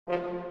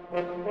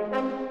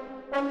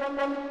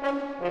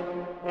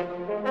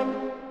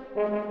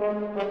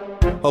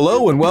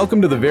Hello and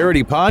welcome to the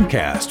Verity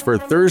Podcast for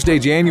Thursday,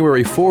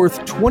 January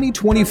 4th,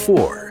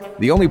 2024.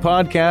 The only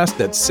podcast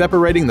that's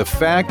separating the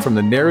fact from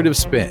the narrative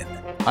spin.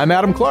 I'm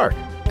Adam Clark.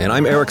 And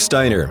I'm Eric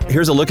Steiner.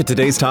 Here's a look at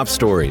today's top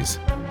stories.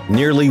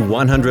 Nearly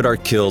 100 are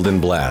killed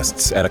in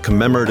blasts at a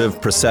commemorative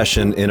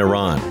procession in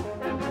Iran.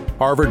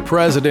 Harvard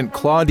President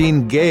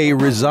Claudine Gay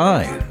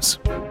resigns.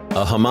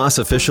 A Hamas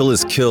official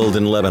is killed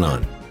in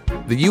Lebanon.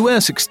 The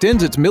U.S.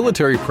 extends its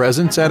military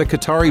presence at a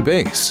Qatari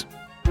base.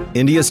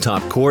 India's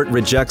top court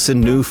rejects a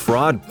new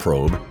fraud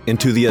probe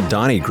into the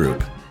Adani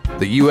Group.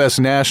 The U.S.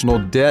 national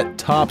debt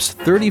tops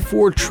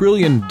 $34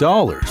 trillion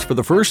for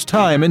the first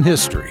time in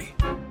history.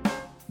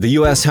 The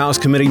U.S. House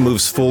Committee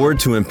moves forward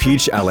to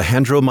impeach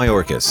Alejandro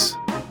Mayorkas.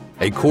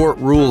 A court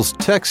rules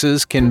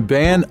Texas can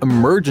ban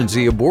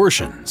emergency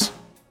abortions.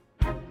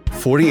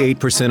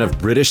 48% of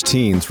British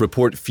teens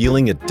report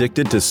feeling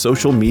addicted to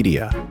social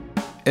media.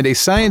 And a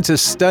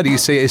scientist's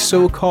studies say a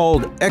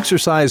so-called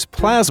exercise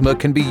plasma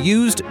can be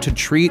used to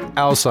treat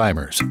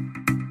Alzheimer's.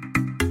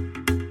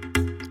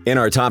 In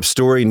our top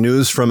story,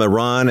 news from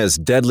Iran as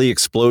deadly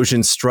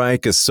explosions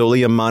strike a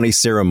Soleimani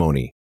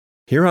ceremony.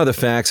 Here are the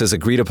facts as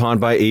agreed upon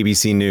by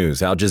ABC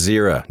News, Al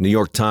Jazeera, New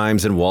York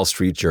Times, and Wall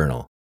Street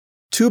Journal.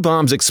 2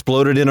 bombs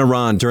exploded in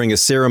Iran during a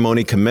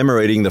ceremony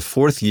commemorating the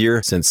 4th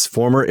year since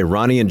former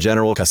Iranian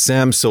General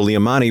Qasem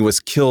Soleimani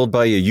was killed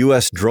by a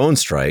U.S. drone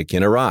strike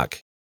in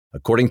Iraq.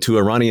 According to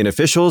Iranian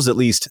officials, at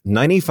least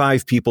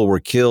 95 people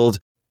were killed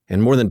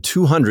and more than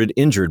 200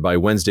 injured by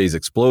Wednesday's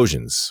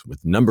explosions,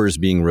 with numbers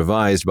being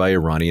revised by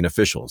Iranian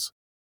officials.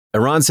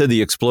 Iran said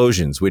the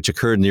explosions, which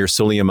occurred near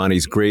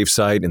Soleimani's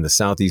gravesite in the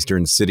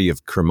southeastern city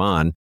of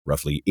Kerman,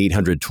 roughly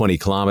 820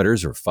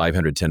 kilometers or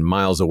 510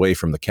 miles away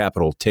from the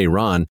capital,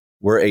 Tehran,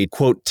 were a,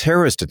 quote,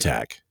 terrorist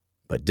attack,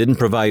 but didn't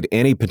provide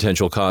any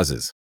potential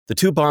causes. The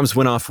 2 bombs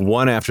went off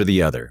one after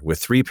the other, with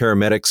 3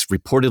 paramedics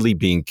reportedly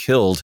being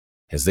killed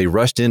as they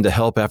rushed in to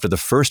help after the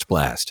first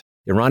blast.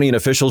 Iranian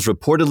officials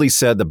reportedly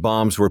said the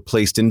bombs were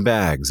placed in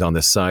bags on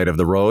the side of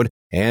the road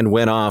and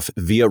went off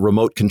via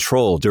remote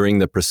control during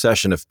the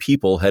procession of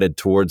people headed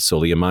towards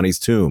Soleimani's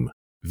tomb.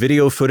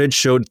 Video footage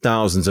showed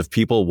thousands of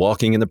people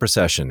walking in the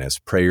procession as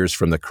prayers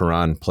from the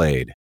Quran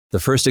played. The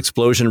first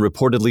explosion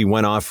reportedly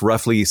went off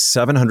roughly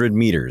 700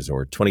 meters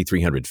or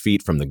 2,300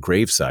 feet from the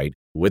gravesite,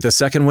 with the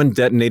second one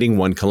detonating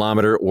 1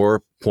 kilometer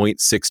or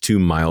 0.62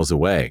 miles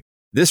away.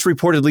 This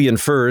reportedly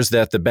infers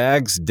that the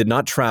bags did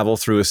not travel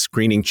through a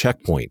screening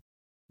checkpoint.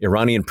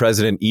 Iranian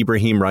President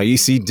Ibrahim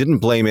Raisi didn't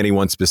blame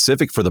anyone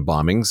specific for the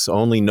bombings,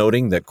 only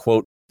noting that,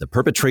 quote, the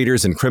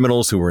perpetrators and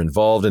criminals who were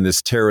involved in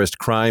this terrorist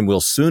crime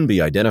will soon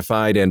be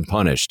identified and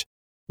punished.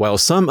 While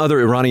some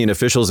other Iranian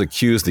officials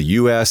accused the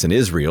U.S. and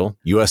Israel,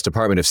 U.S.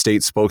 Department of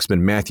State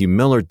spokesman Matthew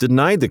Miller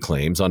denied the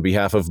claims on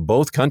behalf of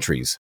both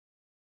countries.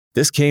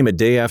 This came a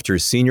day after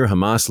senior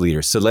Hamas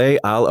leader Saleh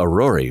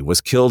al-Arori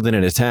was killed in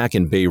an attack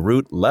in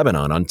Beirut,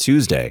 Lebanon on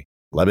Tuesday.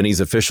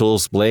 Lebanese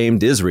officials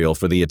blamed Israel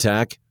for the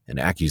attack and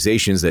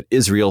accusations that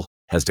Israel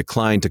has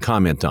declined to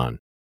comment on.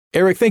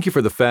 Eric, thank you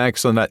for the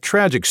facts on that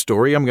tragic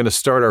story. I'm going to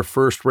start our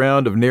first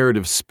round of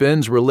narrative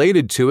spins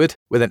related to it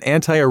with an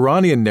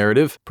anti-Iranian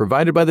narrative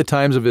provided by the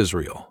Times of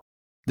Israel.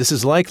 This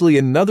is likely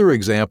another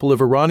example of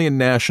Iranian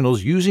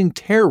nationals using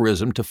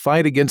terrorism to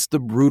fight against the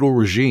brutal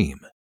regime.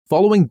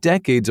 Following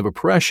decades of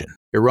oppression,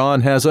 Iran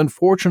has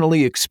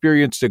unfortunately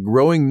experienced a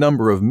growing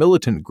number of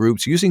militant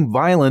groups using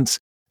violence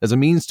as a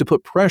means to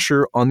put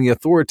pressure on the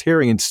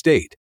authoritarian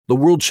state. The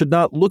world should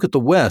not look at the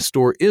West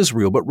or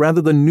Israel, but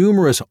rather the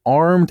numerous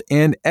armed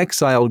and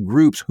exiled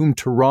groups whom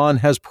Tehran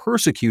has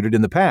persecuted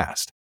in the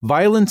past.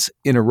 Violence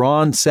in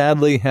Iran,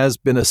 sadly, has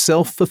been a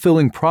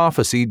self-fulfilling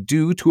prophecy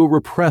due to a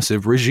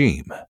repressive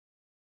regime.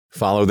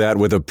 Follow that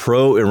with a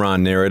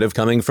pro-Iran narrative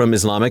coming from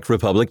Islamic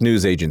Republic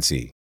News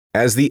Agency.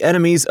 As the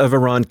enemies of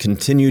Iran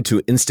continue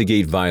to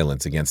instigate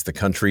violence against the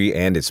country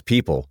and its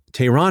people,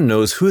 Tehran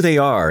knows who they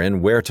are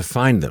and where to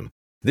find them.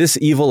 This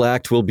evil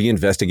act will be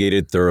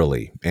investigated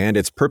thoroughly and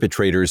its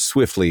perpetrators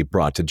swiftly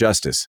brought to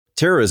justice.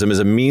 Terrorism is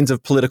a means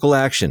of political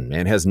action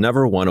and has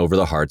never won over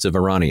the hearts of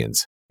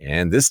Iranians.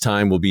 And this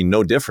time will be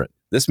no different.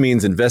 This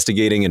means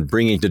investigating and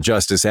bringing to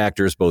justice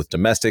actors both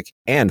domestic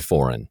and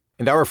foreign.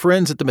 And our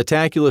friends at the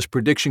Metaculous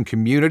Prediction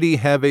Community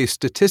have a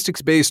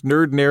statistics-based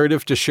nerd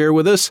narrative to share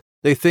with us.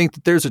 They think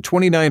that there's a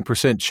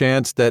 29%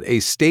 chance that a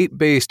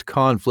state-based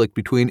conflict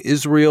between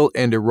Israel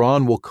and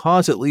Iran will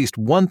cause at least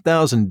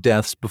 1,000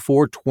 deaths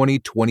before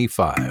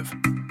 2025.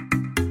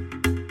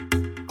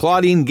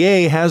 Claudine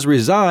Gay has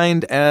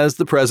resigned as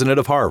the president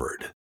of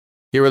Harvard.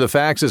 Here are the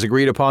facts as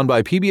agreed upon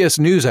by PBS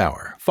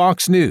NewsHour,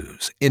 Fox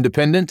News,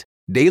 Independent,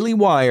 Daily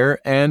Wire,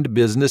 and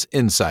Business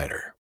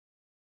Insider.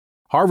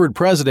 Harvard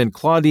President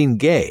Claudine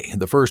Gay,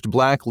 the first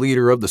black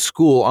leader of the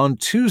school, on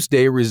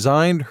Tuesday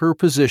resigned her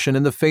position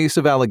in the face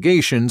of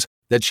allegations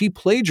that she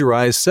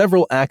plagiarized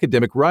several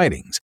academic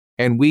writings,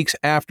 and weeks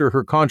after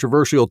her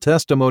controversial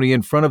testimony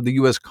in front of the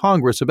U.S.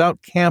 Congress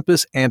about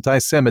campus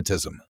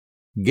anti-Semitism.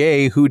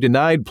 Gay, who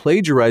denied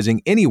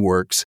plagiarizing any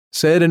works,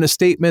 said in a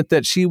statement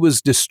that she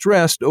was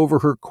distressed over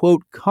her,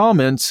 quote,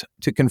 comments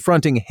to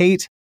confronting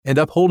hate and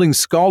upholding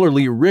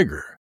scholarly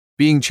rigor,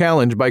 being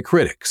challenged by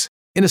critics.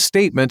 In a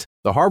statement,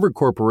 the Harvard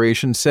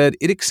Corporation said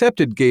it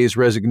accepted Gay's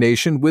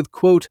resignation with,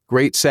 quote,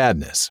 great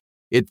sadness.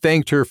 It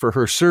thanked her for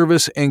her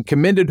service and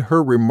commended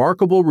her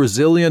remarkable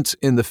resilience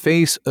in the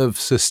face of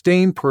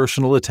sustained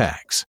personal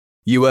attacks.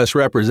 U.S.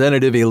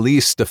 Representative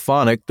Elise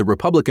Stefanik, the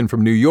Republican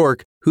from New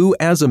York, who,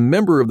 as a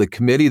member of the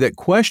committee that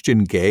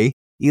questioned Gay,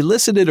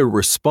 elicited a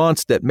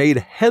response that made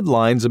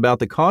headlines about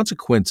the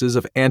consequences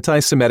of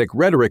anti-Semitic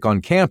rhetoric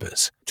on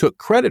campus, took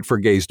credit for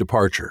Gay's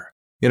departure.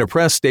 In a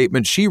press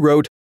statement, she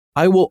wrote,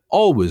 "I will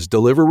always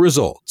deliver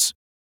results."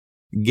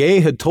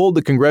 Gay had told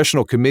the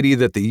congressional committee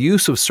that the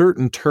use of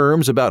certain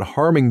terms about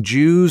harming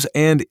Jews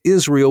and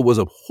Israel was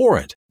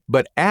abhorrent,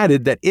 but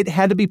added that it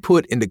had to be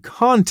put into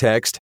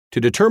context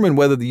to determine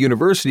whether the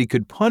university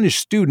could punish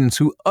students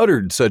who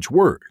uttered such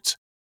words.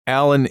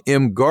 Alan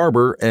M.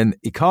 Garber, an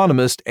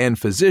economist and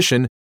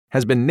physician,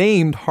 has been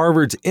named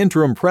Harvard's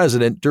interim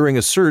president during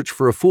a search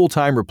for a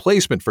full-time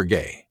replacement for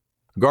Gay.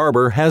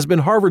 Garber has been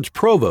Harvard's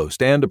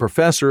provost and a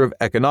professor of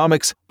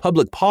economics,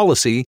 public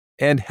policy,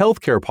 and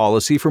healthcare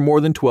policy for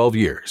more than 12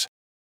 years.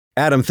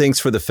 Adam, thanks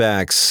for the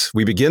facts.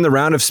 We begin the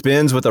round of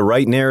spins with the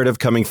right narrative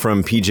coming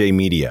from PJ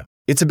Media.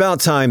 It's about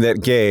time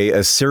that Gay,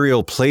 a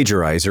serial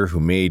plagiarizer who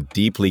made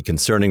deeply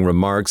concerning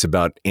remarks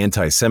about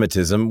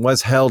anti-Semitism,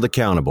 was held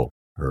accountable.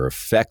 Her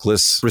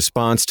feckless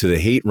response to the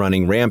hate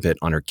running rampant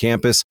on her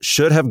campus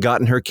should have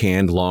gotten her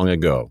canned long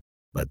ago.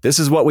 But this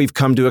is what we've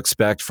come to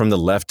expect from the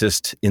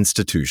leftist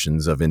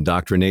institutions of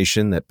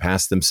indoctrination that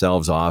pass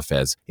themselves off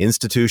as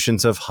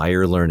institutions of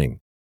higher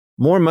learning.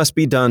 More must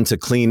be done to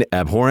clean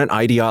abhorrent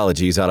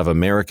ideologies out of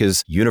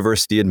America's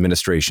university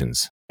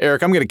administrations.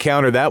 Eric, I'm going to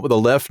counter that with a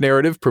left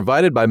narrative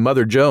provided by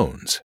Mother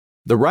Jones.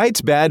 The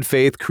right's bad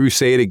faith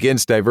crusade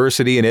against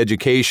diversity in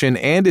education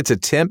and its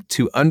attempt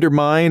to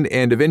undermine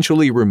and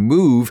eventually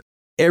remove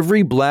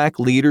every black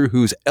leader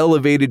who's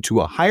elevated to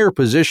a higher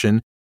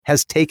position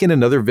has taken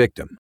another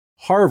victim.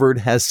 Harvard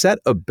has set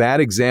a bad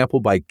example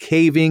by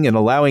caving and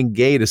allowing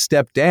Gay to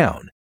step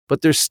down,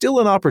 but there's still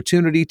an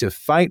opportunity to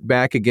fight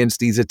back against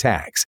these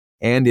attacks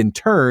and, in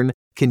turn,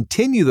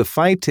 continue the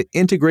fight to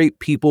integrate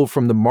people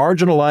from the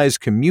marginalized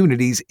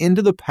communities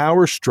into the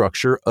power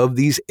structure of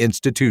these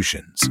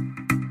institutions.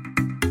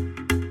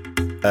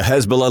 A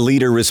Hezbollah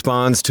leader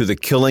responds to the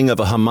killing of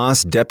a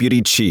Hamas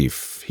deputy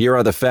chief. Here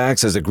are the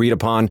facts as agreed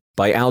upon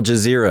by Al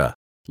Jazeera,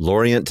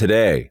 L'Orient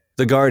Today,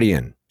 The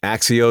Guardian,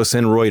 Axios,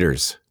 and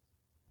Reuters.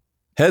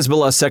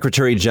 Hezbollah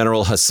Secretary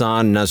General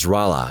Hassan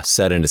Nasrallah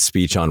said in a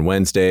speech on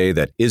Wednesday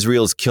that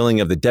Israel's killing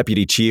of the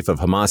deputy chief of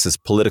Hamas's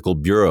political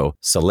bureau,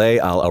 Saleh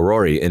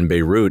al-Arori, in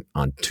Beirut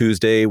on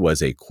Tuesday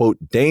was a, quote,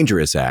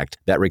 dangerous act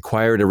that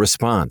required a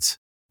response.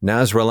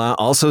 Nasrallah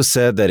also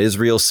said that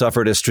Israel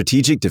suffered a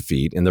strategic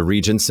defeat in the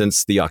region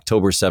since the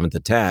October 7th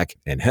attack,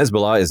 and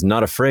Hezbollah is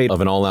not afraid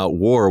of an all-out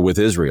war with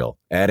Israel,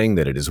 adding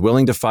that it is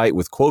willing to fight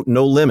with, quote,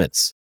 no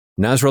limits.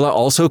 Nasrallah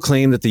also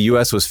claimed that the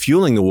U.S. was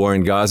fueling the war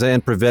in Gaza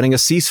and preventing a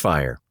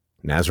ceasefire.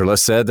 Nasrallah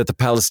said that the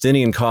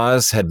Palestinian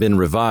cause had been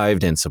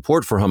revived and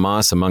support for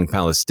Hamas among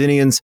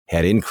Palestinians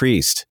had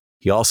increased.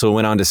 He also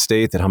went on to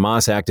state that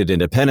Hamas acted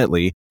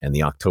independently and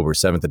the October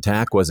 7th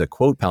attack was a,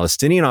 quote,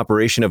 Palestinian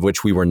operation of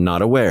which we were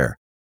not aware.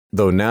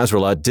 Though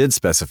Nasrallah did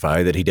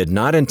specify that he did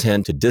not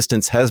intend to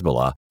distance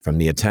Hezbollah from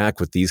the attack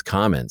with these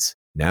comments.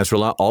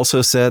 Nasrallah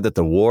also said that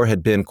the war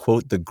had been,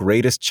 quote, the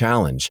greatest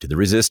challenge to the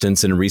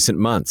resistance in recent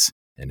months,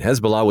 and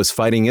Hezbollah was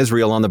fighting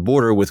Israel on the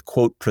border with,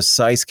 quote,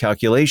 precise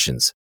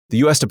calculations. The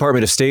U.S.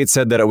 Department of State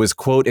said that it was,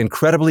 quote,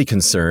 incredibly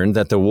concerned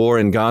that the war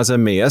in Gaza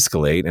may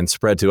escalate and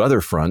spread to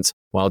other fronts,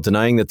 while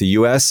denying that the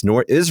U.S.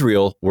 nor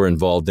Israel were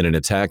involved in an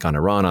attack on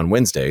Iran on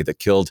Wednesday that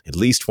killed at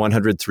least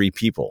 103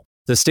 people.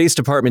 The State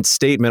Department's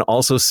statement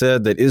also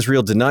said that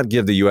Israel did not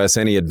give the U.S.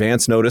 any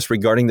advance notice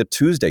regarding the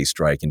Tuesday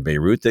strike in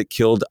Beirut that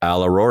killed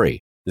al-Arori.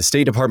 The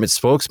State Department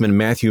spokesman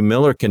Matthew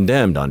Miller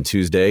condemned on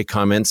Tuesday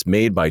comments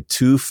made by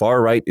two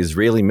far-right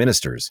Israeli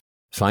ministers,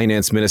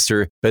 Finance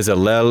Minister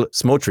Bezalel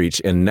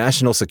Smotrich and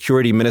National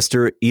Security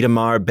Minister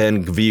Itamar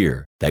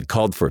Ben-Gvir, that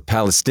called for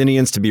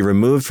Palestinians to be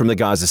removed from the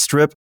Gaza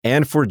Strip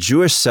and for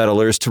Jewish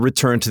settlers to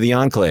return to the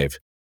enclave.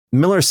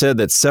 Miller said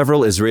that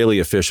several Israeli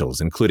officials,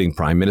 including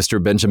Prime Minister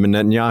Benjamin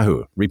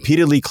Netanyahu,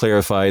 repeatedly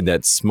clarified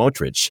that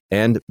Smotrich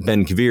and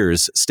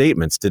Ben-Gvir's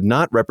statements did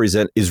not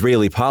represent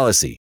Israeli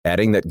policy,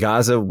 adding that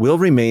Gaza will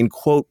remain,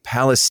 quote,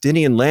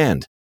 Palestinian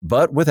land,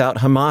 but without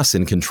Hamas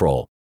in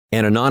control.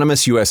 An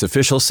anonymous U.S.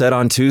 official said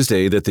on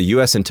Tuesday that the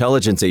U.S.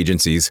 intelligence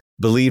agencies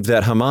believed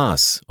that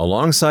Hamas,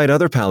 alongside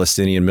other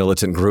Palestinian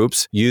militant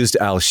groups, used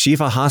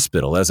Al-Shifa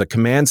Hospital as a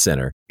command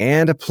center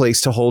and a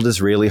place to hold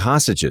Israeli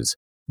hostages,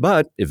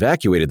 but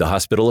evacuated the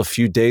hospital a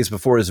few days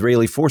before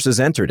Israeli forces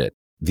entered it.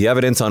 The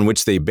evidence on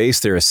which they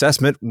based their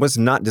assessment was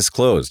not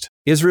disclosed.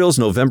 Israel's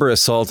November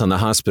assault on the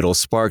hospital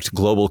sparked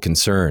global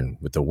concern,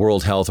 with the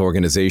World Health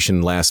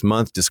Organization last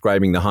month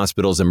describing the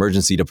hospital's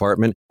emergency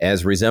department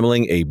as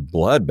resembling a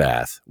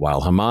bloodbath,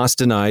 while Hamas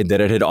denied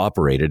that it had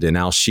operated in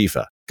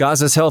Al-Shifa.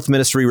 Gaza's health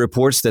ministry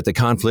reports that the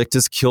conflict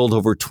has killed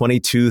over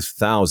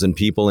 22,000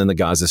 people in the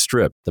Gaza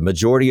Strip, the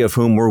majority of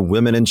whom were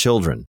women and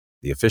children.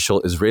 The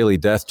official Israeli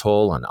death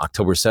toll on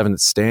October 7th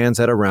stands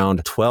at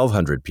around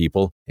 1,200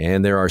 people,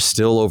 and there are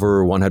still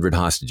over 100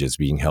 hostages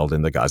being held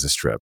in the Gaza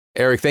Strip.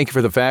 Eric, thank you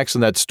for the facts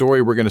on that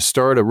story. We're going to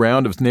start a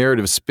round of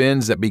narrative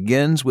spins that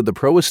begins with the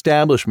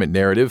pro-establishment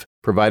narrative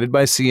provided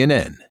by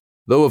CNN.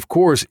 Though, of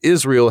course,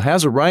 Israel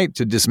has a right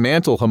to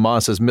dismantle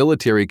Hamas's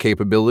military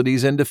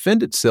capabilities and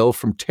defend itself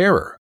from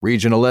terror,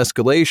 regional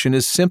escalation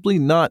is simply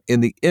not in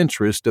the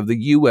interest of the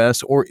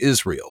U.S. or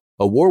Israel.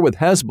 A war with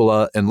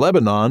Hezbollah and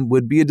Lebanon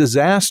would be a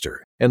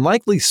disaster and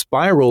likely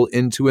spiral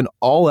into an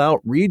all-out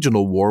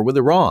regional war with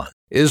Iran.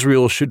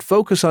 Israel should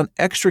focus on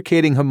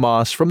extricating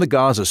Hamas from the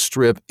Gaza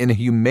Strip in a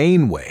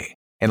humane way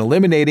and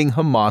eliminating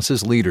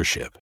Hamas's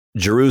leadership.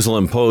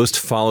 Jerusalem Post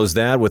follows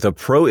that with a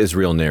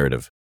pro-Israel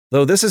narrative.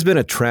 Though this has been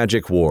a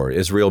tragic war,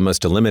 Israel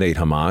must eliminate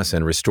Hamas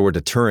and restore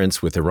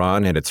deterrence with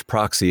Iran and its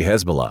proxy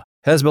Hezbollah.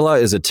 Hezbollah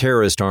is a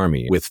terrorist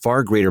army with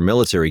far greater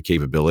military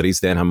capabilities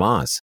than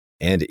Hamas,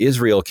 and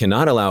Israel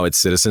cannot allow its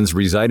citizens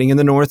residing in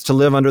the north to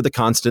live under the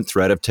constant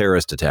threat of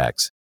terrorist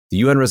attacks. The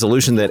UN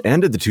resolution that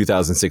ended the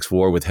 2006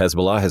 war with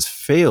Hezbollah has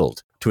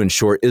failed to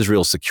ensure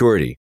Israel's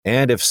security,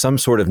 and if some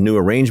sort of new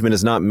arrangement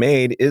is not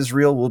made,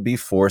 Israel will be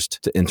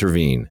forced to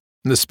intervene.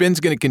 The spin's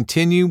going to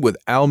continue with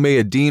Al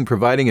Mayadeen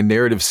providing a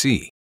narrative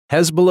C.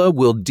 Hezbollah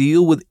will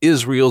deal with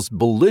Israel's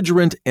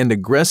belligerent and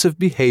aggressive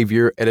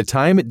behavior at a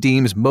time it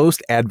deems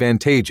most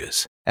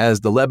advantageous,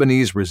 as the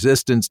Lebanese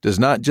resistance does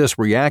not just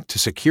react to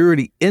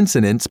security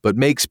incidents but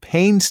makes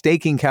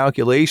painstaking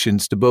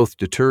calculations to both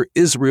deter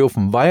Israel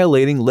from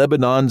violating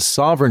Lebanon's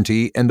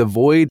sovereignty and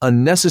avoid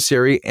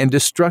unnecessary and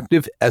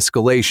destructive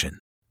escalation.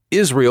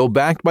 Israel,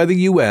 backed by the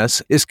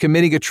U.S., is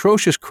committing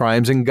atrocious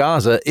crimes in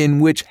Gaza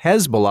in which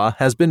Hezbollah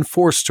has been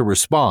forced to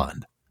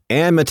respond.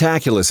 And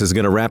Metaculus is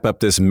going to wrap up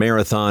this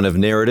marathon of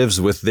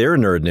narratives with their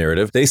nerd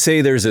narrative. They say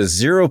there's a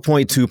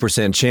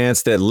 0.2%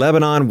 chance that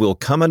Lebanon will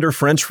come under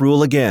French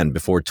rule again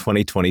before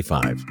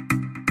 2025.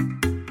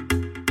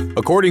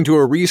 According to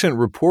a recent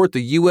report,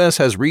 the U.S.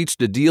 has reached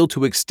a deal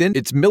to extend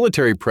its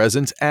military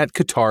presence at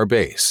Qatar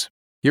base.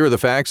 Here are the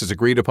facts as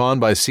agreed upon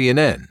by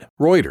CNN,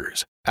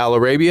 Reuters, Al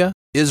Arabiya,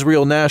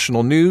 Israel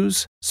National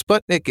News,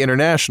 Sputnik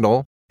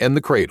International, and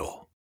The Cradle.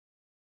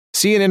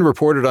 CNN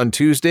reported on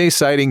Tuesday,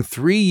 citing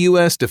 3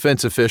 U.S.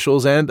 defense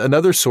officials and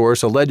another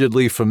source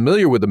allegedly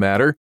familiar with the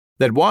matter,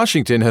 that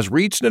Washington has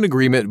reached an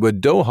agreement with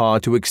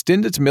Doha to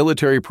extend its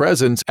military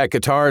presence at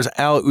Qatar's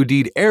Al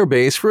Udeid Air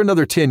Base for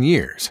another 10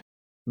 years.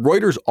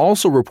 Reuters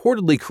also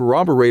reportedly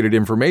corroborated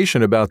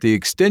information about the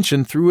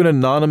extension through an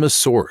anonymous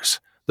source.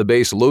 The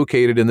base,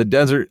 located in the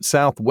desert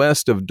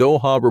southwest of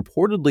Doha,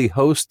 reportedly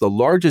hosts the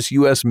largest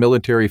U.S.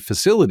 military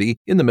facility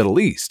in the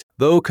Middle East.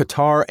 Though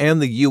Qatar and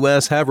the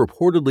U.S. have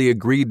reportedly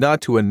agreed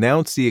not to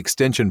announce the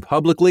extension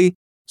publicly,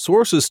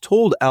 sources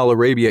told Al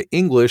Arabiya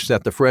English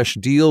that the fresh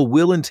deal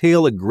will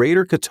entail a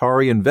greater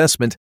Qatari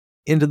investment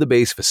into the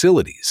base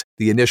facilities.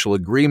 The initial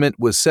agreement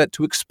was set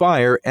to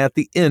expire at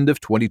the end of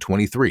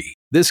 2023.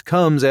 This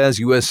comes as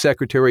U.S.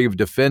 Secretary of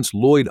Defense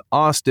Lloyd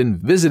Austin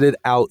visited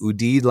Al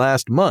Udeid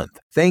last month,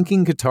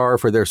 thanking Qatar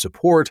for their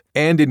support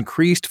and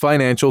increased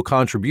financial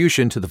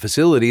contribution to the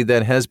facility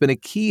that has been a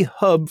key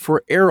hub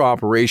for air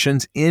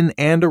operations in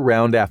and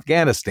around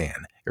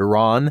Afghanistan,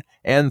 Iran,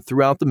 and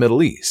throughout the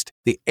Middle East.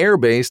 The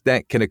airbase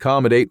that can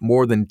accommodate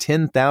more than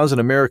 10,000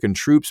 American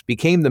troops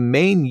became the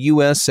main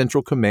U.S.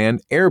 Central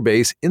Command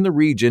airbase in the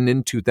region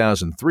in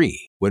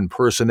 2003, when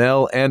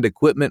personnel and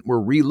equipment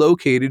were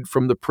relocated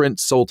from the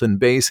Prince Sultan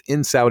base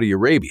in Saudi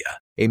Arabia.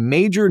 A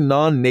major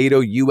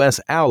non-NATO U.S.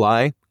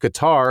 ally,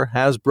 Qatar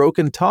has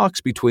broken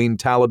talks between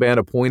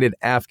Taliban-appointed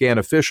Afghan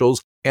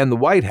officials and the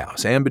White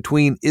House, and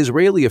between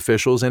Israeli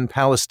officials and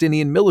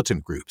Palestinian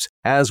militant groups,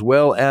 as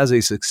well as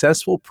a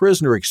successful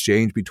prisoner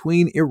exchange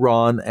between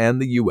Iran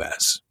and the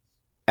U.S.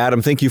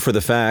 Adam, thank you for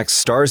the facts.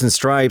 Stars and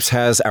Stripes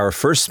has our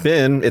first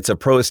spin. It's a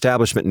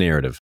pro-establishment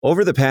narrative.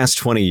 Over the past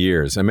 20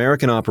 years,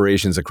 American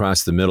operations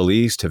across the Middle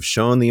East have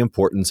shown the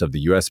importance of the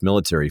U.S.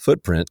 military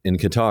footprint in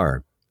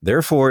Qatar.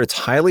 Therefore, it's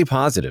highly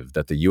positive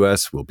that the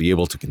U.S. will be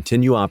able to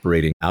continue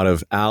operating out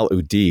of Al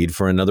Udeid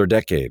for another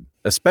decade,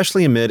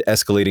 especially amid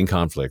escalating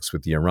conflicts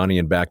with the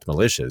Iranian-backed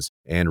militias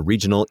and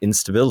regional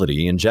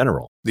instability in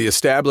general. The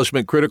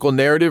establishment critical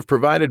narrative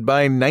provided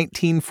by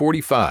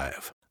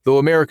 1945. Though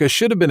America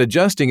should have been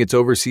adjusting its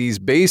overseas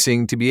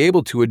basing to be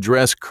able to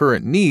address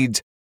current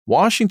needs,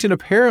 Washington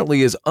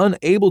apparently is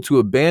unable to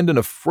abandon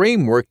a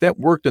framework that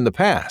worked in the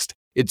past.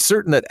 It's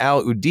certain that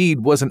Al Udeid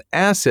was an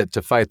asset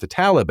to fight the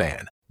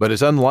Taliban, but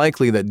it's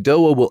unlikely that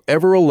Doha will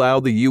ever allow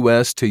the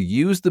U.S. to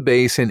use the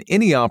base in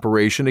any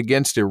operation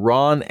against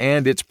Iran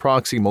and its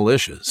proxy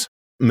militias.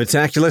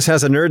 Metaculus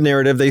has a nerd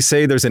narrative. They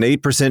say there's an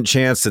 8%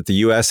 chance that the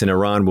U.S. and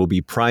Iran will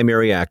be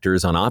primary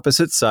actors on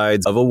opposite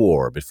sides of a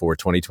war before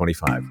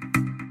 2025.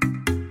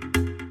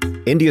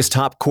 India's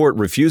top court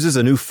refuses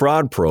a new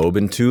fraud probe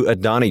into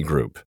Adani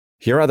Group.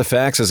 Here are the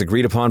facts as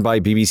agreed upon by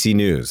BBC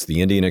News,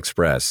 The Indian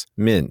Express,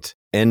 Mint,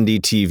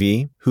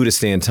 NDTV,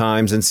 Hindustan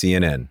Times, and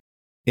CNN.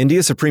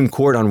 India's Supreme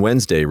Court on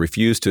Wednesday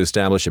refused to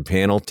establish a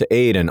panel to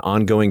aid an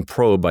ongoing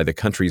probe by the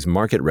country's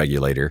market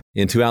regulator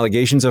into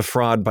allegations of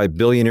fraud by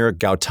billionaire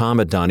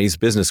Gautam Adani's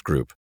business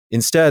group.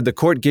 Instead, the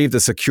court gave the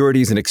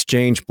Securities and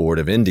Exchange Board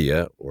of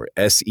India, or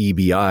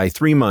SEBI,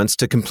 3 months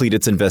to complete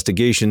its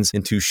investigations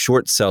into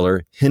short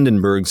seller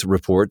Hindenburg's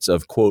reports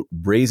of, quote,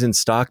 brazen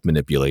stock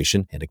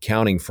manipulation and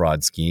accounting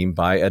fraud scheme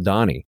by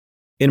Adani.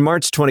 In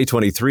March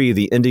 2023,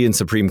 the Indian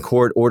Supreme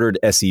Court ordered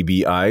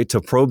SEBI to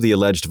probe the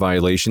alleged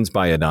violations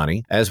by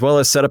Adani, as well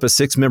as set up a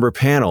 6-member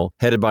panel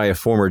headed by a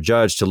former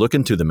judge to look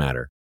into the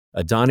matter.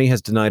 Adani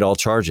has denied all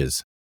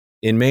charges.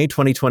 In May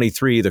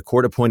 2023, the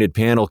court-appointed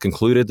panel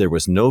concluded there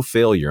was no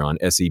failure on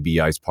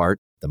SEBI's part.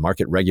 The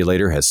market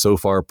regulator has so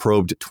far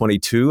probed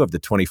 22 of the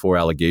 24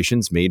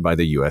 allegations made by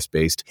the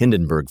U.S.-based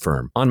Hindenburg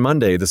firm. On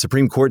Monday, the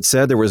Supreme Court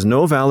said there was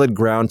no valid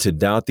ground to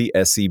doubt the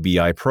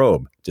SEBI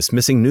probe,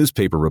 dismissing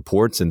newspaper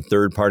reports and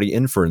third-party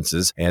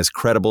inferences as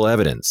credible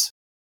evidence.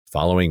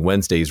 Following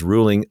Wednesday's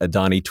ruling,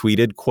 Adani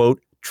tweeted, quote,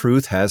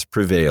 truth has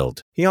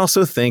prevailed. He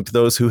also thanked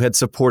those who had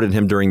supported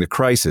him during the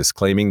crisis,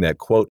 claiming that,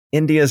 quote,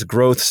 India's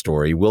growth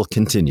story will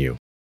continue.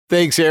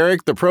 Thanks,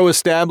 Eric. The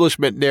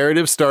pro-establishment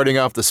narrative starting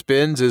off the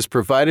spins is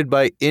provided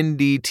by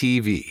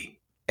NDTV.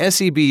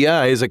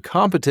 SEBI is a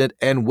competent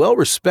and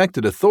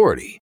well-respected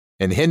authority,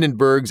 and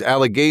Hindenburg's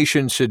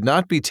allegations should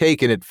not be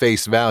taken at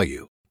face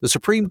value. The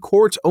Supreme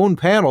Court's own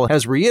panel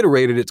has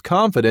reiterated its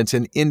confidence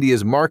in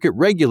India's market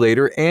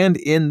regulator, and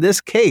in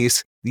this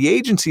case, the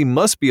agency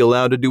must be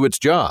allowed to do its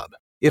job.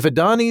 If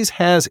Adani's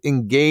has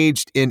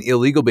engaged in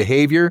illegal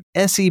behavior,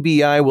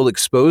 SEBI will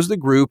expose the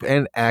group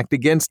and act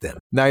against them.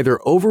 Neither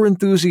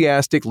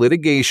overenthusiastic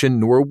litigation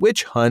nor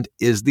witch hunt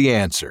is the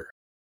answer.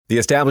 The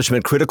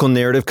establishment critical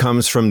narrative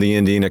comes from the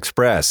Indian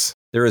Express.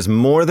 There is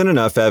more than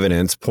enough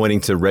evidence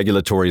pointing to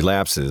regulatory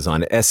lapses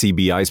on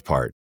SEBI's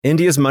part.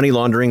 India's money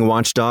laundering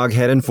watchdog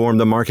had informed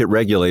the market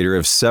regulator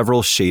of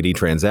several shady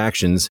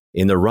transactions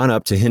in the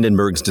run-up to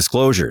Hindenburg's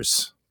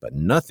disclosures, but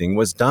nothing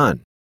was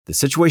done. The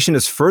situation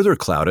is further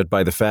clouded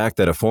by the fact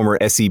that a former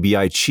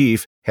SEBI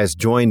chief has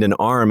joined an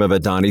arm of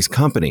Adani's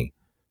company.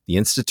 The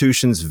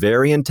institution's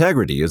very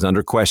integrity is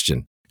under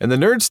question. And the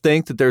nerds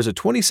think that there's a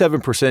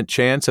 27%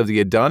 chance of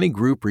the Adani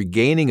Group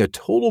regaining a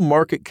total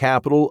market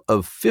capital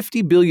of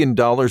 $50 billion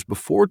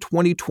before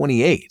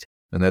 2028.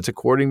 And that's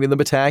according to the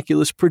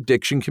Metaculus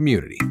prediction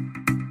community.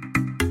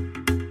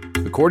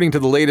 According to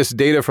the latest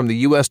data from the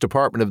U.S.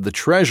 Department of the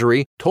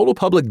Treasury, total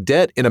public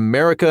debt in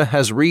America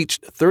has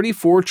reached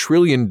 $34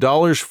 trillion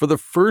for the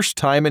first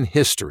time in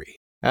history.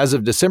 As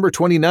of December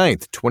 29,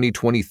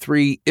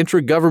 2023,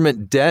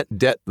 intragovernment debt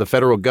the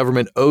federal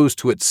government owes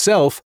to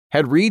itself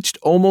had reached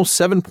almost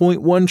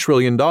 $7.1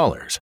 trillion,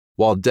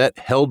 while debt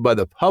held by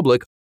the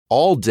public,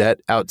 all debt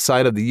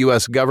outside of the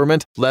U.S.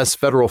 government, less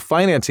Federal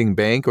Financing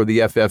Bank or the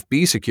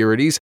FFB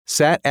securities,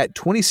 sat at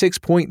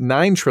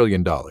 $26.9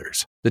 trillion.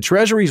 The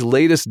Treasury's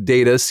latest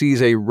data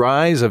sees a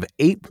rise of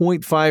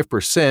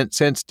 8.5%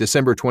 since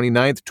December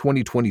 29,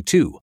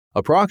 2022,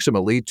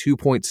 approximately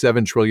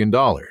 $2.7 trillion,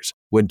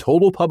 when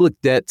total public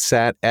debt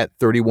sat at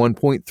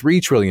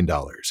 $31.3 trillion.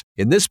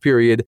 In this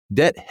period,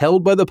 debt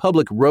held by the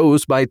public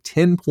rose by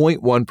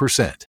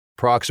 10.1%,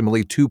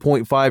 approximately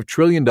 $2.5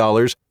 trillion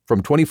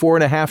from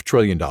 $24.5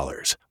 trillion,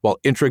 while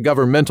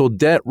intragovernmental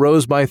debt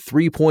rose by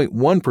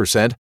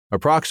 3.1%,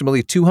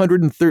 approximately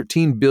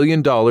 $213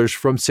 billion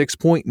from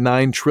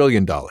 $6.9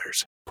 trillion.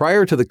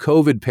 Prior to the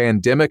COVID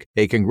pandemic,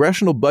 a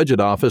Congressional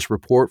Budget Office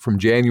report from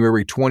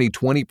January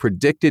 2020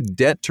 predicted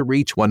debt to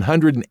reach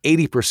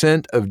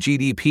 180% of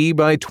GDP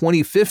by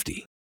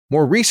 2050.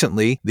 More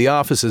recently, the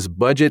office's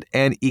Budget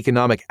and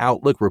Economic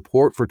Outlook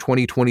report for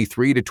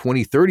 2023 to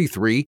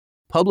 2033,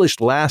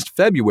 published last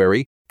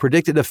February,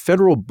 predicted a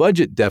federal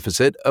budget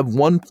deficit of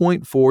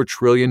 $1.4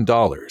 trillion,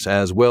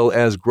 as well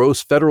as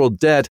gross federal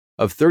debt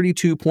of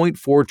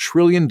 $32.4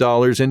 trillion in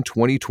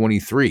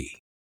 2023.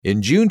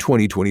 In June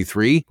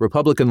 2023,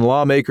 Republican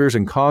lawmakers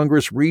in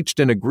Congress reached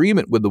an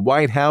agreement with the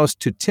White House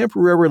to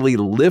temporarily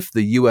lift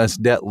the U.S.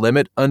 debt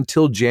limit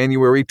until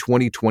January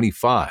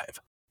 2025.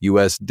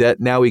 U.S. debt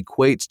now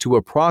equates to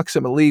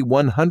approximately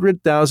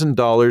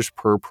 $100,000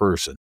 per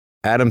person.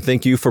 Adam,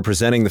 thank you for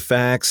presenting the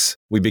facts.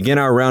 We begin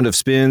our round of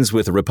spins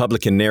with a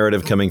Republican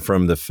narrative coming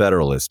from The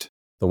Federalist.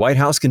 The White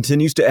House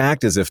continues to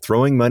act as if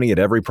throwing money at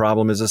every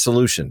problem is a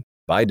solution.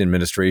 Biden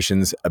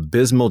administration's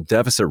abysmal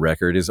deficit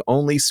record is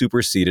only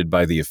superseded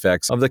by the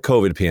effects of the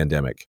COVID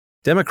pandemic.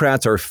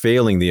 Democrats are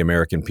failing the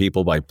American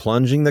people by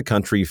plunging the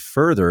country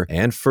further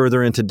and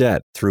further into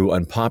debt through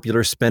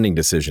unpopular spending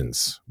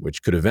decisions,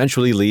 which could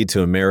eventually lead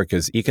to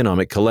America's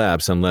economic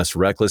collapse unless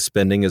reckless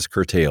spending is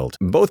curtailed.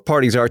 Both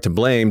parties are to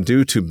blame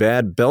due to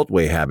bad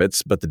beltway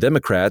habits, but the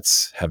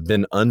Democrats have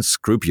been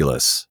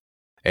unscrupulous.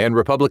 And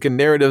Republican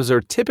narratives are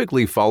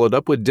typically followed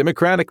up with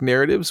Democratic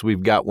narratives.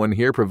 We've got one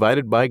here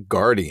provided by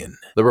Guardian.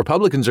 The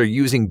Republicans are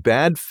using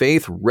bad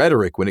faith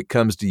rhetoric when it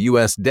comes to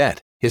U.S.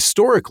 debt.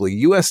 Historically,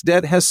 U.S.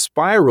 debt has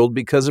spiraled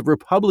because of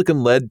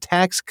Republican-led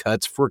tax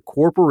cuts for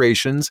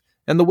corporations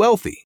and the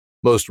wealthy,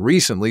 most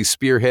recently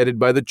spearheaded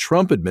by the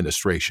Trump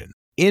administration.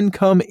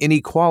 Income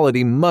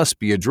inequality must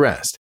be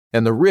addressed,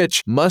 and the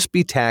rich must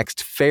be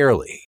taxed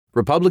fairly.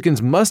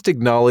 Republicans must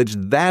acknowledge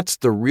that's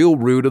the real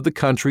root of the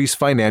country's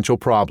financial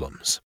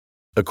problems.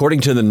 According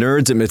to the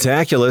nerds at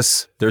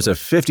Metaculus, there's a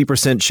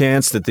 50%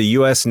 chance that the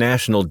U.S.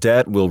 national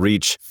debt will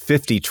reach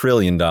 $50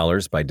 trillion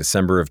by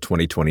December of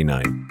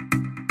 2029.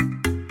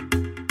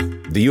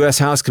 The U.S.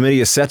 House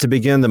Committee is set to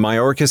begin the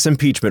Mayorkas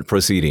impeachment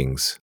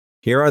proceedings.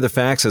 Here are the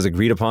facts as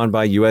agreed upon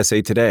by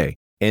USA Today,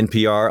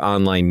 NPR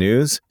Online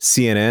News,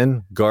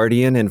 CNN,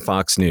 Guardian, and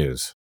Fox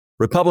News.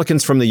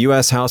 Republicans from the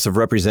U.S. House of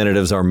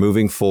Representatives are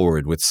moving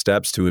forward with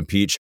steps to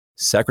impeach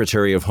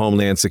Secretary of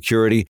Homeland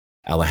Security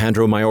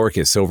Alejandro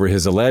Mayorkas over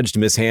his alleged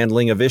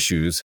mishandling of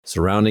issues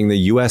surrounding the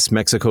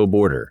U.S.-Mexico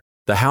border.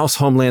 The House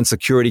Homeland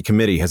Security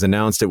Committee has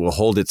announced it will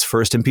hold its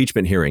first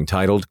impeachment hearing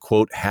titled,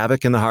 quote,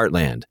 Havoc in the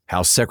Heartland,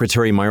 How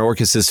Secretary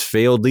Mayorkas'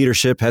 Failed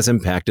Leadership Has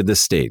Impacted the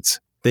States.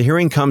 The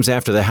hearing comes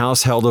after the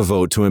House held a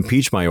vote to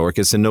impeach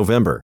Mayorkas in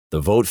November. The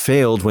vote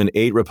failed when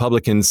 8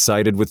 Republicans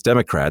sided with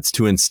Democrats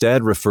to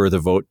instead refer the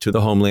vote to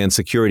the Homeland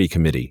Security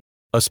Committee.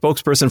 A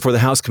spokesperson for the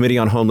House Committee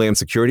on Homeland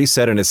Security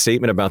said in a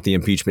statement about the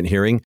impeachment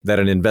hearing that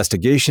an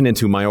investigation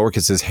into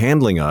Mayorkas'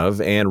 handling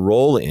of and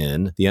role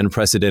in the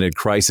unprecedented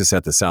crisis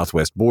at the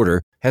southwest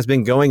border has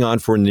been going on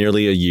for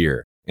nearly a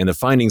year, and the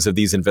findings of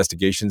these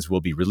investigations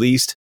will be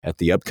released at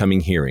the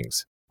upcoming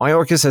hearings.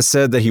 Mayorkas has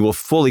said that he will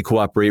fully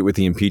cooperate with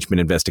the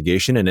impeachment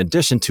investigation in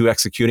addition to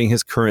executing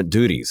his current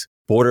duties.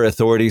 Border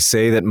authorities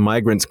say that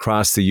migrants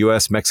crossed the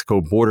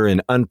U.S.-Mexico border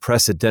in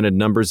unprecedented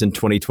numbers in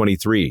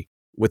 2023,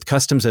 with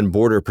Customs and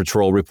Border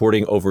Patrol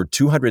reporting over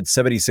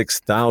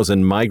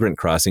 276,000 migrant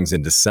crossings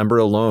in December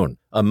alone,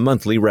 a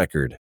monthly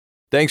record.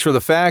 Thanks for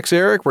the facts,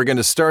 Eric. We're going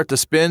to start the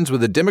spins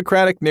with a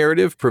Democratic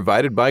narrative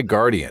provided by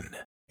Guardian.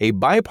 A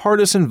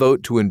bipartisan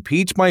vote to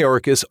impeach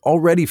Mayorkas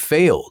already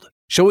failed,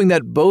 showing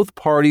that both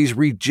parties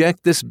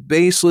reject this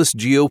baseless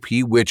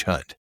GOP witch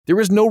hunt. There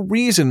is no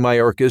reason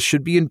Mayorkas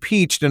should be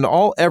impeached, and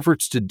all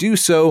efforts to do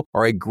so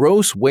are a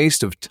gross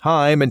waste of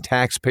time and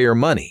taxpayer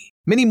money.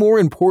 Many more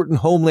important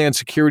Homeland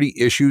Security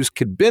issues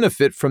could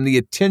benefit from the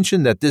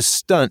attention that this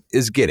stunt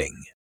is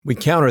getting. We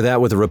counter that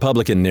with a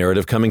Republican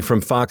narrative coming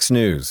from Fox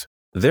News.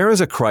 There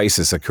is a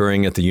crisis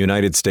occurring at the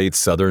United States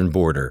southern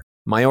border.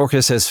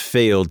 Mayorkas has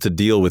failed to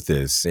deal with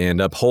this and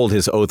uphold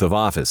his oath of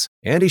office,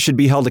 and he should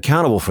be held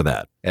accountable for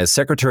that. As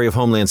Secretary of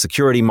Homeland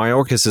Security,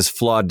 Mayorkas'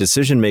 flawed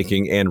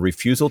decision-making and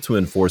refusal to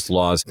enforce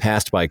laws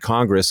passed by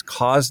Congress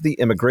caused the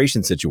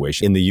immigration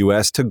situation in the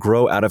U.S. to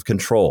grow out of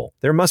control.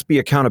 There must be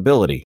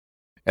accountability.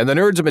 And the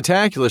nerds of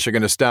Metaculus are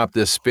going to stop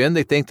this spin.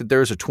 They think that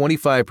there's a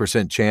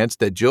 25% chance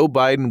that Joe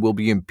Biden will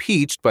be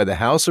impeached by the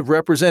House of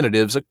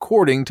Representatives,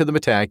 according to the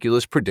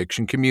Metaculus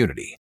prediction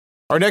community.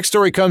 Our next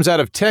story comes out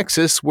of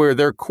Texas, where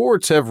their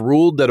courts have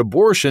ruled that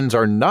abortions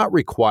are not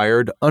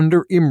required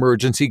under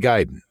emergency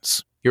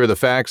guidance. Here are the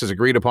facts as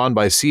agreed upon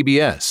by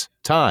CBS,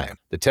 Time,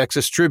 the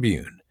Texas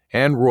Tribune,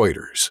 and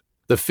Reuters.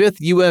 The Fifth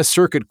U.S.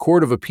 Circuit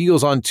Court of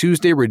Appeals on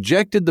Tuesday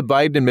rejected the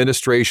Biden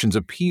administration's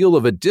appeal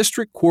of a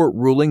district court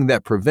ruling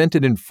that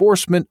prevented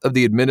enforcement of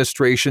the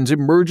administration's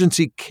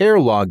emergency care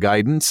law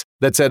guidance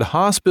that said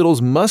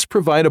hospitals must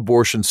provide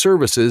abortion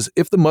services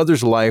if the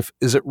mother's life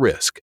is at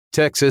risk.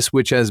 Texas,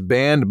 which has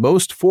banned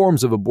most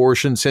forms of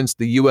abortion since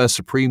the U.S.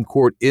 Supreme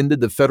Court ended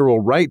the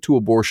federal right to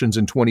abortions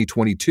in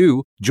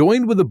 2022,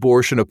 joined with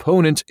abortion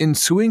opponents in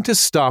suing to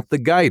stop the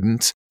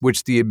guidance,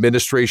 which the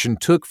administration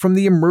took from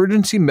the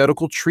Emergency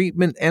Medical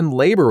Treatment and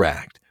Labor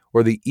Act,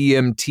 or the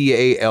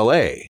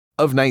EMTALA,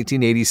 of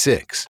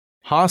 1986.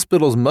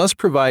 Hospitals must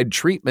provide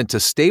treatment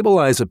to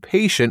stabilize a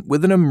patient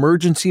with an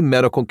emergency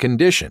medical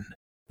condition.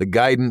 The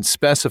guidance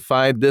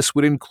specified this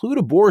would include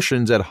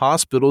abortions at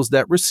hospitals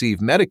that receive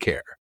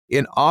Medicare.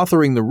 In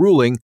authoring the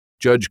ruling,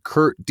 Judge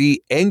Kurt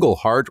D.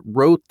 Engelhardt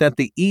wrote that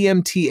the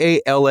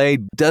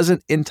EMTALA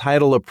doesn't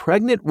entitle a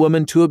pregnant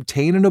woman to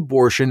obtain an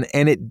abortion,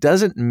 and it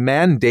doesn't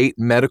mandate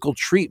medical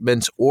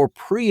treatments or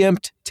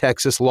preempt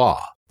Texas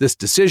law. This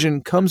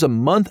decision comes a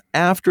month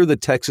after the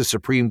Texas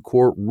Supreme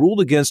Court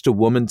ruled against a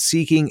woman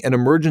seeking an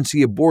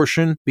emergency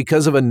abortion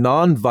because of a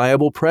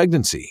non-viable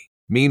pregnancy.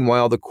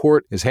 Meanwhile, the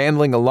court is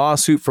handling a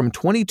lawsuit from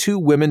 22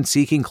 women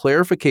seeking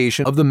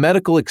clarification of the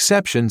medical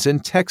exceptions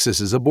in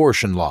Texas's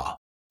abortion law.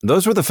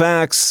 Those were the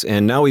facts,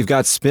 and now we've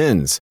got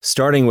spins,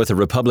 starting with a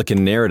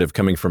Republican narrative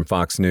coming from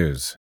Fox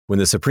News. When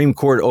the Supreme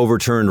Court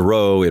overturned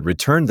Roe, it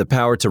returned the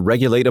power to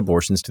regulate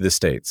abortions to the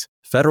states.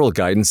 Federal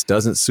guidance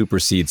doesn't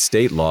supersede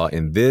state law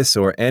in this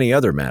or any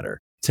other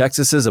matter.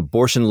 Texas's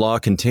abortion law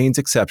contains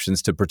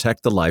exceptions to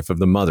protect the life of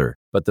the mother,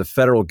 but the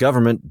federal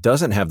government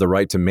doesn't have the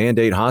right to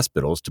mandate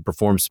hospitals to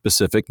perform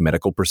specific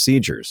medical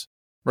procedures.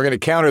 We're going to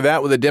counter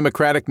that with a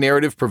Democratic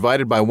narrative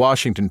provided by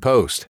Washington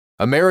Post.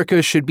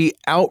 America should be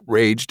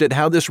outraged at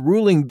how this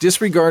ruling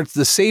disregards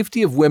the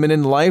safety of women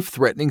in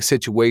life-threatening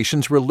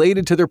situations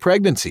related to their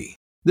pregnancy.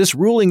 This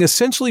ruling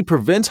essentially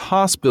prevents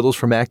hospitals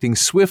from acting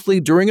swiftly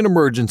during an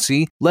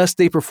emergency lest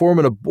they perform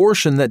an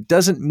abortion that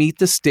doesn't meet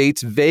the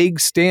state's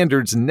vague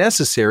standards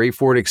necessary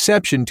for an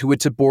exception to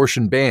its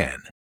abortion ban.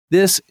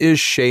 This is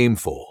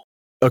shameful.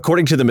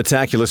 According to the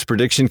Metaculus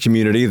prediction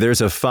community,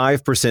 there's a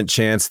 5%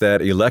 chance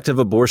that elective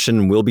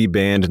abortion will be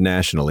banned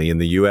nationally in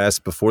the U.S.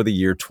 before the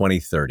year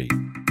 2030.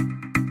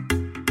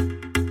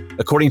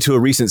 According to a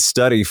recent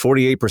study,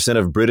 48%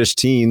 of British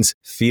teens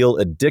feel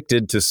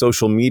addicted to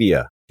social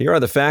media. Here are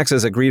the facts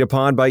as agreed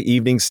upon by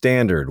Evening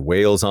Standard,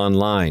 Wales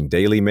Online,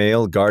 Daily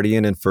Mail,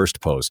 Guardian, and First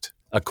Post.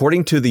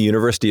 According to the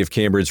University of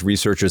Cambridge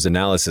researchers'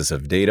 analysis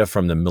of data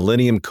from the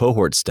Millennium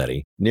Cohort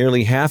Study,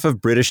 nearly half of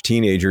British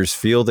teenagers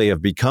feel they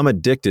have become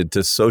addicted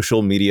to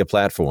social media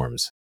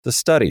platforms. The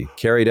study,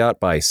 carried out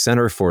by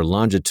Centre for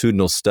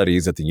Longitudinal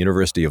Studies at the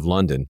University of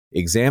London,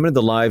 examined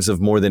the lives of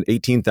more than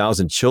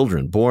 18,000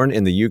 children born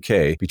in the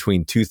UK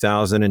between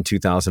 2000 and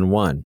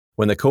 2001.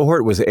 When the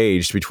cohort was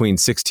aged between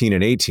 16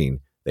 and 18,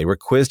 they were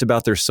quizzed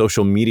about their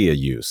social media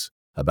use.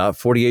 About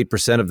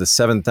 48% of the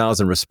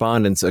 7,000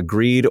 respondents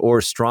agreed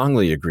or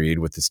strongly agreed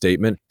with the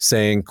statement,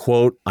 saying,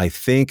 quote, "I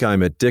think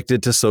I'm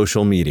addicted to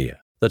social media."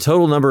 The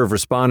total number of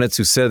respondents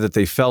who said that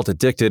they felt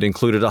addicted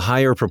included a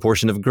higher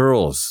proportion of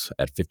girls,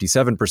 at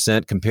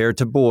 57% compared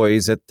to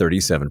boys at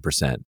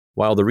 37%.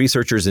 While the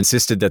researchers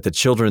insisted that the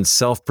children's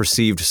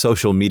self-perceived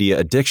social media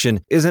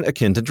addiction isn't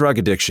akin to drug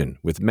addiction,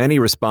 with many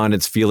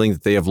respondents feeling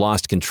that they have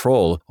lost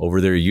control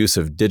over their use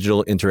of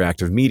digital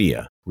interactive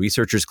media.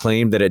 Researchers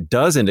claim that it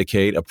does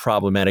indicate a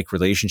problematic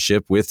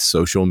relationship with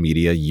social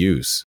media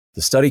use.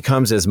 The study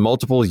comes as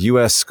multiple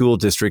U.S. school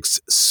districts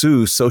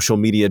sue social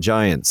media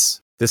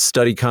giants.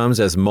 Including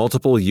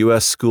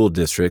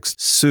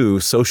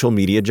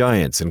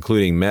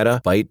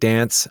Meta,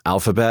 ByteDance,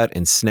 Alphabet,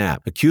 and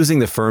Snap, accusing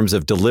the firms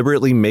of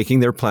deliberately making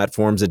their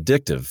platforms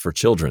addictive for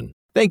children.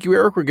 Thank you,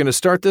 Eric. We're going to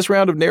start this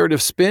round of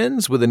narrative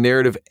spins with a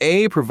narrative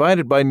A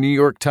provided by New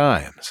York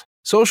Times.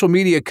 Social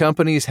media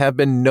companies have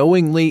been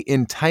knowingly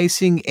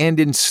enticing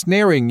and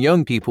ensnaring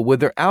young people with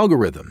their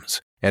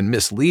algorithms and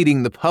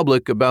misleading the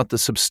public about the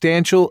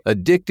substantial,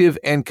 addictive,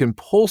 and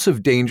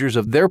compulsive dangers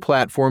of their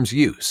platform's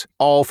use,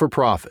 all for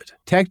profit.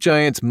 Tech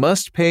giants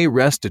must pay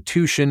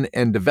restitution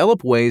and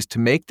develop ways to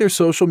make their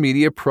social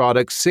media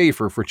products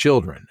safer for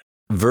children.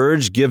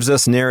 Verge gives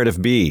us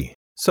narrative B.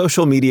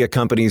 Social media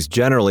companies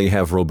generally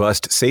have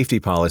robust safety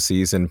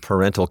policies and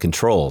parental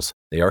controls.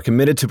 They are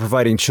committed to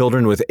providing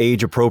children with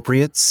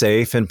age-appropriate,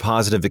 safe, and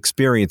positive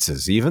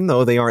experiences, even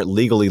though they aren't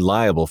legally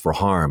liable for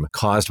harm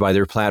caused by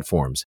their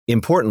platforms.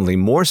 Importantly,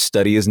 more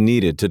study is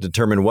needed to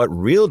determine what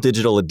real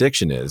digital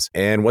addiction is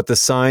and what the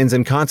signs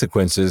and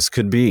consequences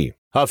could be.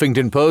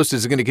 Huffington Post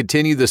is going to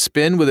continue the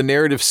spin with a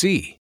narrative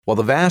C. While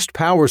the vast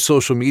power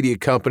social media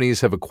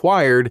companies have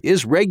acquired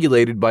is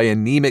regulated by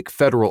anemic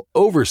federal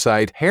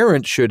oversight,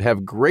 parents should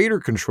have greater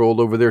control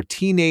over their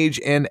teenage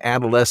and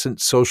adolescent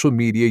social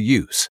media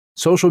use.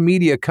 Social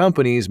media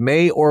companies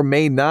may or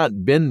may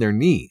not bend their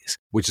knees,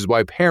 which is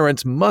why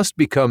parents must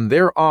become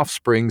their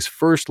offspring's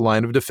first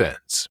line of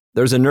defense.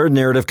 There's a nerd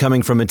narrative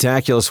coming from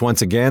Metaculus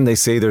once again. They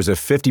say there's a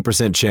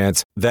 50%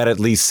 chance that at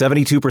least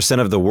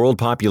 72% of the world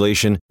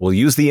population will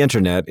use the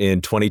internet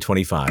in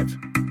 2025.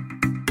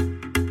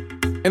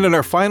 And in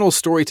our final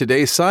story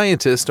today,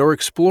 scientists are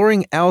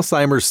exploring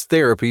Alzheimer's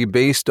therapy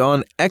based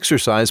on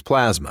exercise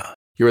plasma.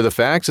 Here are the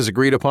facts as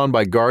agreed upon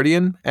by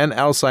Guardian and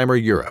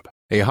Alzheimer Europe.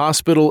 A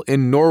hospital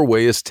in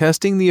Norway is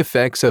testing the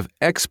effects of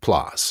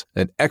X-Plas,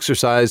 an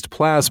exercised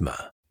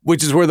plasma,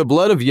 which is where the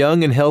blood of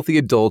young and healthy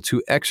adults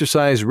who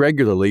exercise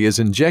regularly is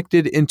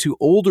injected into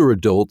older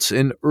adults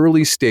in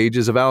early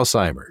stages of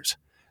Alzheimer's.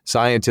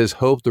 Scientists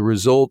hope the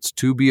results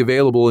to be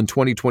available in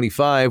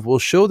 2025 will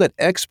show that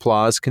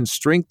X-Plas can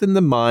strengthen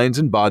the minds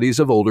and bodies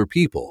of older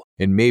people,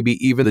 and maybe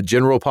even the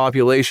general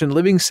population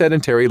living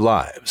sedentary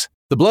lives.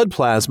 The blood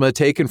plasma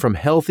taken from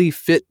healthy,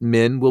 fit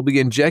men will be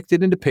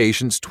injected into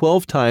patients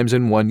 12 times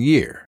in 1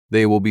 year.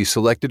 They will be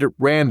selected at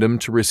random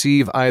to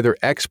receive either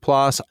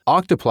X-Plas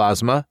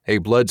Octoplasma, a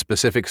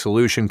blood-specific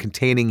solution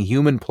containing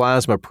human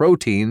plasma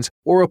proteins,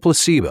 or a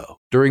placebo.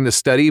 During the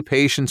study,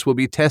 patients will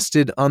be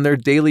tested on their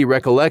daily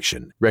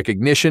recollection,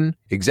 recognition,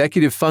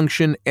 executive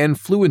function, and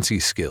fluency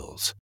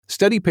skills.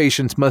 Study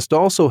patients must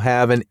also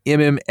have an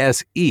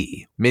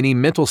MMSE, Mini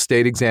Mental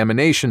State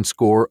Examination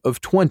score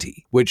of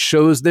 20, which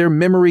shows their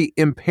memory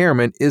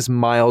impairment is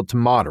mild to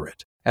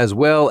moderate, as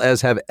well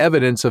as have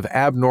evidence of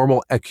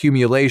abnormal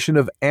accumulation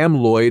of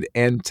amyloid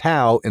and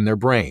tau in their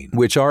brain,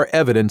 which are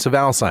evidence of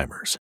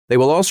Alzheimer's. They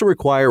will also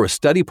require a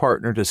study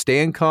partner to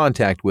stay in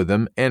contact with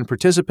them and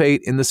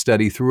participate in the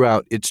study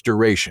throughout its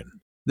duration.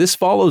 This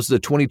follows the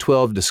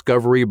 2012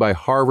 discovery by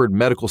Harvard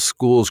Medical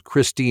School's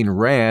Christine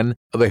Rand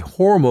of a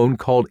hormone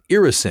called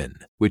irisin,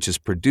 which is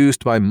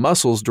produced by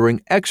muscles during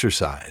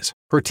exercise.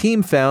 Her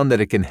team found that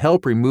it can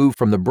help remove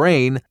from the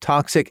brain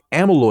toxic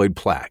amyloid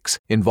plaques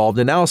involved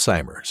in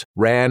Alzheimer's.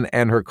 Ran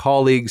and her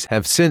colleagues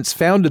have since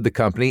founded the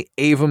company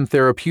Avum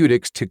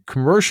Therapeutics to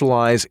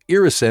commercialize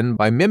irisin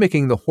by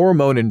mimicking the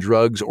hormone in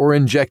drugs or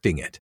injecting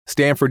it.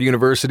 Stanford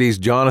University's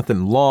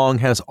Jonathan Long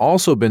has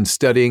also been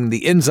studying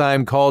the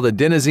enzyme called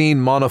adenosine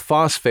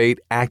monophosphate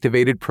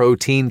activated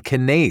protein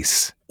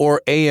kinase,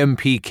 or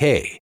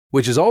AMPK,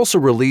 which is also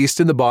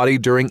released in the body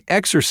during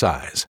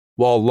exercise.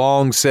 While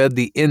Long said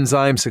the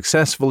enzyme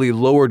successfully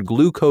lowered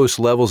glucose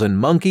levels in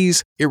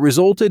monkeys, it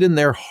resulted in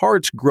their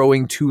hearts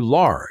growing too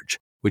large,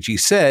 which he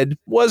said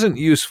wasn't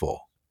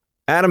useful.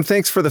 Adam,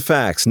 thanks for the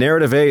facts.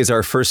 Narrative A is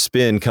our first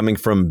spin coming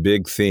from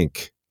Big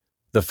Think.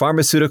 The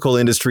pharmaceutical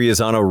industry is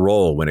on a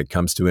roll when it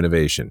comes to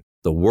innovation.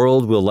 The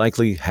world will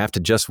likely have to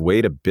just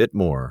wait a bit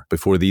more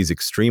before these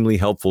extremely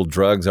helpful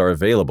drugs are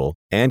available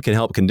and can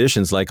help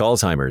conditions like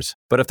Alzheimer's.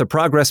 But if the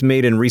progress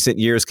made in recent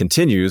years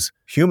continues,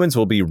 humans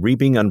will be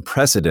reaping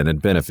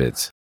unprecedented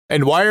benefits.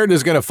 And Wired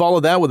is going to follow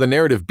that with a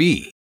narrative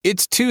B.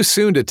 It's too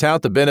soon to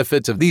tout the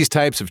benefits of these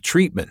types of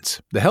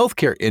treatments. The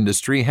healthcare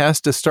industry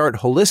has to start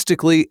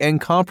holistically and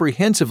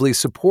comprehensively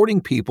supporting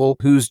people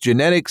whose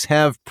genetics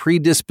have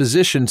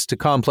predispositions to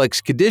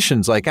complex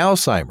conditions like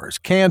Alzheimer's,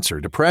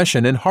 cancer,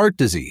 depression, and heart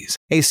disease.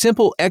 A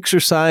simple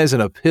exercise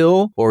and a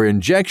pill or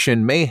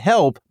injection may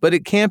help, but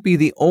it can't be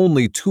the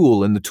only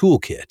tool in the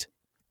toolkit.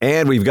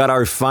 And we've got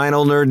our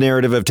final nerd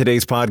narrative of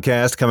today's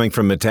podcast coming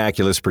from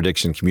Metaculus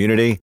Prediction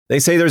Community. They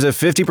say there's a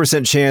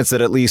 50% chance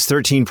that at least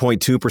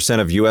 13.2%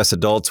 of U.S.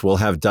 adults will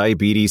have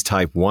diabetes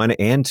type 1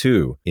 and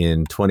 2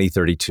 in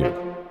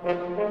 2032.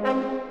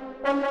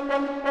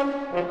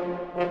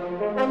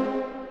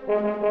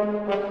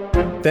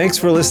 Thanks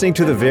for listening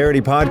to the Verity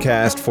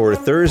Podcast for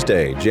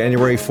Thursday,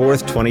 January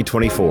 4th,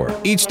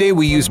 2024. Each day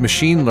we use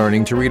machine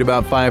learning to read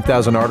about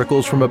 5,000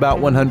 articles from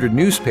about 100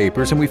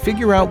 newspapers, and we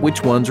figure out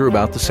which ones are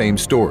about the same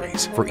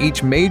stories. For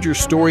each major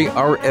story,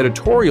 our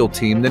editorial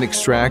team then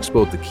extracts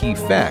both the key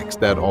facts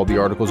that all the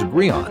articles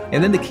agree on,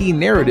 and then the key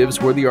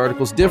narratives where the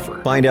articles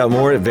differ. Find out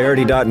more at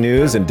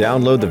Verity.news and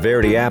download the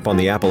Verity app on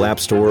the Apple App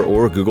Store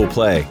or Google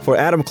Play. For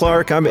Adam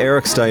Clark, I'm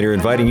Eric Steiner,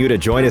 inviting you to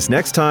join us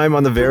next time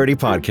on the Verity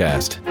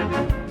Podcast.